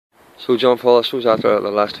So Jon Paul, I suppose after the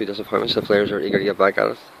last two disappointments, the players are eager to get back at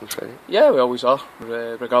it on Friday. Yeah, we always are.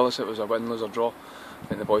 Regardless if it was a win, lose or draw, I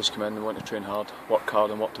think the boys come in and want to train hard, work hard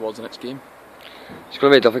and work towards the next game. It's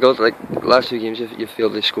going to be difficult. Like the last two games, you feel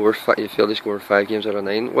they scored 5 games out of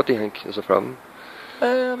 9. What do you think is the problem?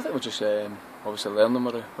 I think we're just obviously learning.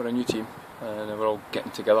 We're a new team and we're all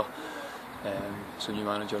getting together. It's a new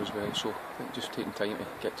manager as well, so I think just taking time to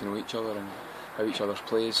get to know each other and how each other's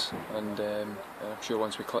plays, and I'm sure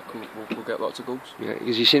once we click we'll get lots of goals. Yeah,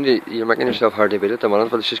 because you're making yourself hard to beat at the moment,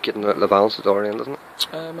 but it's just getting the balance at the other end, isn't it?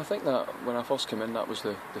 I think that when I first came in, that was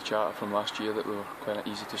the chatter from last year, that we were quite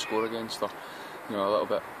easy to score against, or a little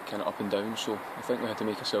bit kind of up and down. So I think we had to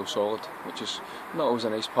make ourselves solid, which is not always a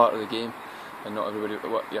nice part of the game, and not everybody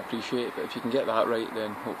what you appreciate. But if you can get that right,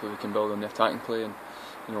 then hopefully we can build on the attacking play, and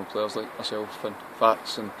players like myself and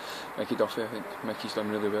Fats and Mickey Duffy. I think Mickey's done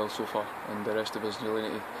really well so far, and the rest of us really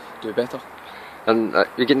need to do better. And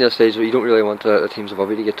you're getting to a stage where you don't really want the teams above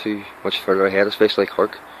you to get too much further ahead, especially like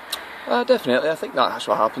Cork. Definitely, I think that's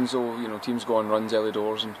what happens though. Teams go on runs early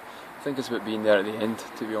doors, and I think it's about being there at the end,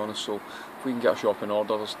 to be honest. So if we can get our shop in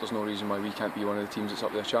order, there's no reason why we can't be one of the teams that's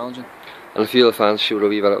up there challenging. And a few of the fans showed a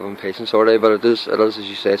wee bit of impatience already, but it is, as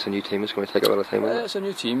you say, it's a new team. It's going to take a bit of time. It's a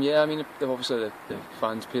new team, yeah. I mean, obviously the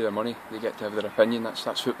fans pay their money; they get to have their opinion.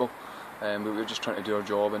 That's football. But we're just trying to do our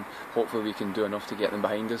job, and hopefully we can do enough to get them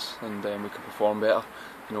behind us, and we can perform better.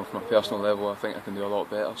 From a personal level, I think I can do a lot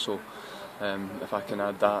better. So if I can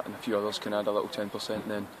add that, and a few others can add a little 10%,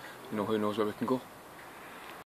 then who knows where we can go.